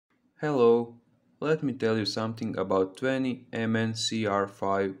Hello, let me tell you something about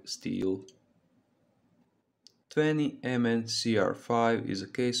 20MnCr5 steel. 20MnCr5 is a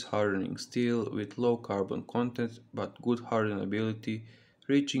case hardening steel with low carbon content but good hardenability,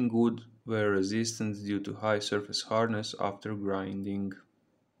 reaching good wear resistance due to high surface hardness after grinding.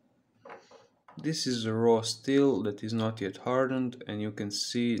 This is a raw steel that is not yet hardened and you can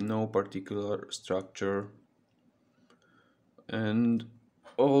see no particular structure. And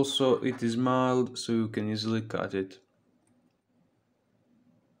also it is mild so you can easily cut it.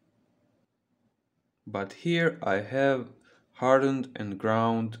 But here I have hardened and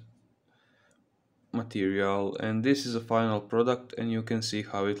ground material, and this is a final product and you can see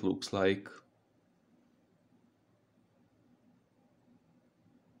how it looks like.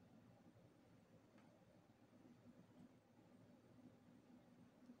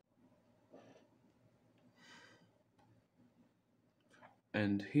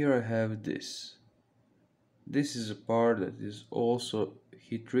 And here I have this. This is a part that is also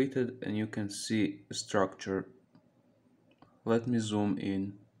heat treated and you can see the structure. Let me zoom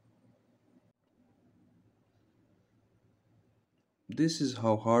in. This is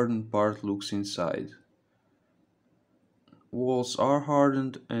how hardened part looks inside. Walls are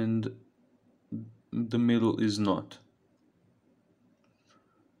hardened and the middle is not.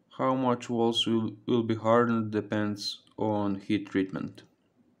 How much walls will be hardened depends on heat treatment.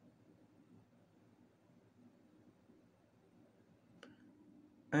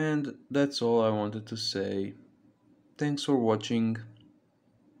 And that's all I wanted to say. Thanks for watching.